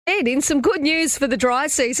In some good news for the dry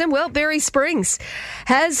season, well, Berry Springs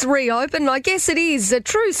has reopened. I guess it is a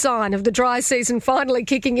true sign of the dry season finally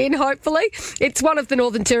kicking in, hopefully. It's one of the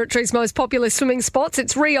Northern Territory's most popular swimming spots.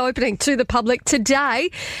 It's reopening to the public today.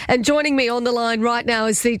 And joining me on the line right now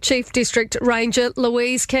is the Chief District Ranger,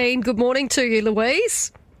 Louise Keane. Good morning to you,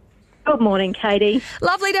 Louise. Good morning, Katie.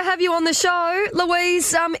 Lovely to have you on the show.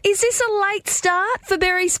 Louise, is this a late start for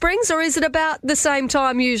Berry Springs or is it about the same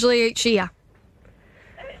time usually each year?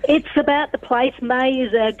 It's about the place. May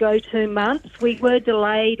is our go-to month. We were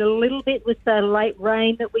delayed a little bit with the late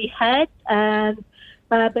rain that we had,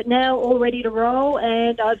 but now all ready to roll.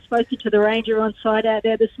 And I've spoken to the ranger on site out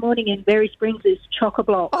there this morning, and Berry Springs is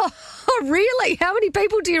chock-a-block. Oh, really? How many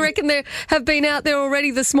people do you reckon there have been out there already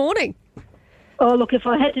this morning? Oh, look, if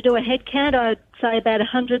I had to do a head count, I'd say about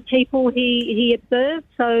 100 people he observed.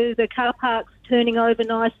 So the car park's turning over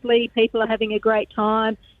nicely. People are having a great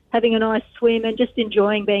time, having a nice swim and just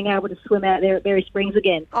enjoying being able to swim out there at Berry Springs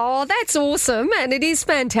again. Oh, that's awesome. And it is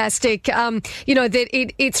fantastic, that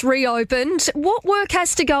it's reopened. What work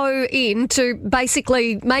has to go into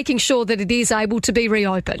basically making sure that it is able to be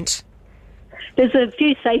reopened? There's a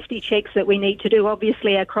few safety checks that we need to do.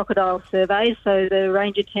 Obviously, our crocodile surveys. So the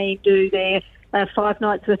ranger team do their 5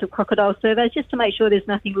 nights worth of crocodile surveys just to make sure there's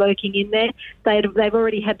nothing lurking in there. They've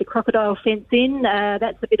already had the crocodile fence in.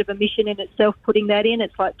 That's a bit of a mission in itself, putting that in.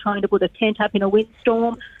 It's like trying to put a tent up in a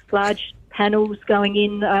windstorm, large panels going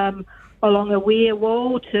in along a weir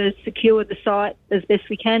wall to secure the site as best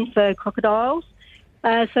we can for crocodiles.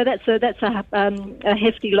 So that's a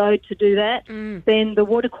hefty load to do that. Then the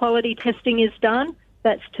water quality testing is done.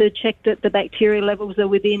 That's to check that the bacteria levels are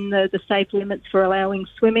within the safe limits for allowing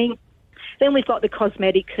swimming. Then we've got the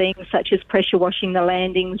cosmetic things such as pressure washing the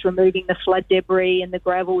landings, removing the flood debris and the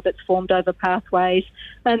gravel that's formed over pathways,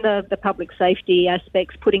 and the public safety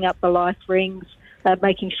aspects, putting up the life rings,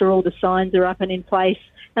 making sure all the signs are up and in place,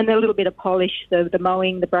 and a little bit of polish, the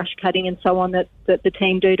mowing, the brush cutting and so on that the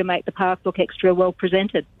team do to make the park look extra well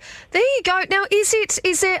presented. There you go. Now,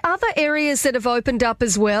 is there other areas that have opened up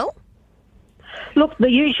as well? Look, the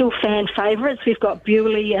usual fan favourites. We've got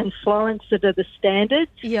Bewley and Florence that are the standards.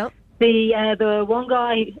 Yep. The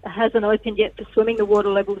Wongai hasn't opened yet for swimming. The water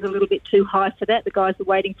level's a little bit too high for that. The guys are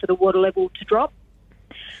waiting for the water level to drop.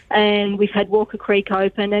 And we've had Walker Creek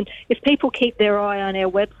open. And if people keep their eye on our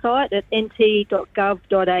website at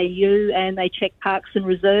nt.gov.au and they check parks and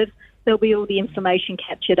reserves, there'll be all the information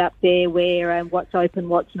captured up there where what's open,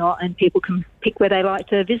 what's not, and people can pick where they like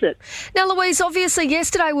to visit. Now, Louise, obviously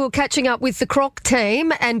yesterday we were catching up with the Croc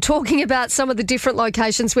team and talking about some of the different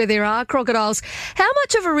locations where there are crocodiles. How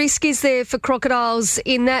much of a risk is there for crocodiles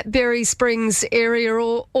in that Berry Springs area,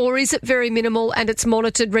 or is it very minimal and it's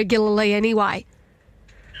monitored regularly anyway?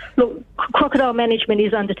 Look, crocodile management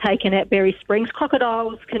is undertaken at Berry Springs.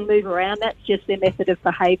 Crocodiles can move around. That's just their method of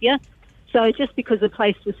behaviour. So just because the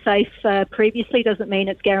place was safe previously doesn't mean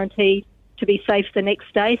it's guaranteed to be safe the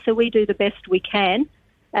next day. So we do the best we can.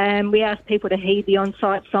 We ask people to heed the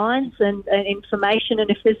on-site signs and information, and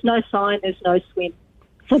if there's no sign, there's no swim.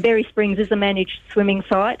 So Berry Springs is a managed swimming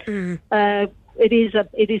site. It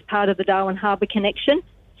is part of the Darwin Harbour connection.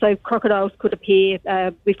 So crocodiles could appear.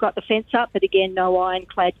 We've got the fence up, but again, no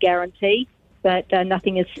ironclad guarantee. But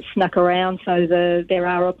nothing is snuck around, so there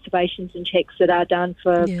are observations and checks that are done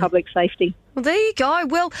for public safety. Well, there you go.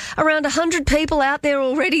 Well, around 100 people out there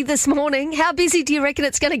already this morning. How busy do you reckon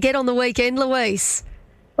it's going to get on the weekend, Louise?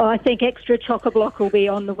 Oh, I think extra chock-a-block will be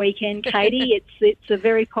on the weekend, Katie. It's a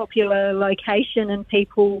very popular location, and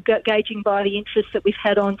people, gauging by the interest that we've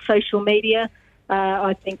had on social media,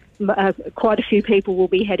 I think quite a few people will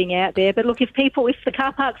be heading out there. But look, if the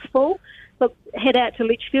car park's full, look, head out to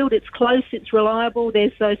Litchfield. It's close, it's reliable.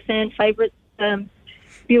 There's those fan favourites,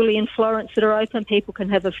 Bewley and Florence, that are open. People can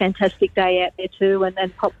have a fantastic day out there too, and then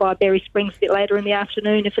pop by Berry Springs a bit later in the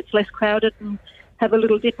afternoon if it's less crowded, and have a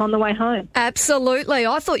little dip on the way home. Absolutely.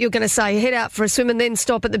 I thought you were going to say head out for a swim and then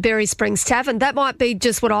stop at the Berry Springs Tavern. That might be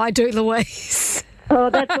just what I do, Louise. Oh,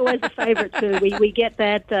 that's always a favourite too. We get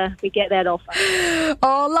that offer.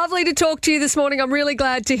 Oh, lovely to talk to you this morning. I'm really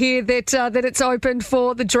glad to hear that it's opened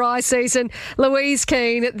for the dry season. Louise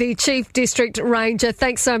Keane, the Chief District Ranger,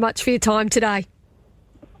 thanks so much for your time today.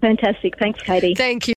 Fantastic. Thanks, Katie. Thank you.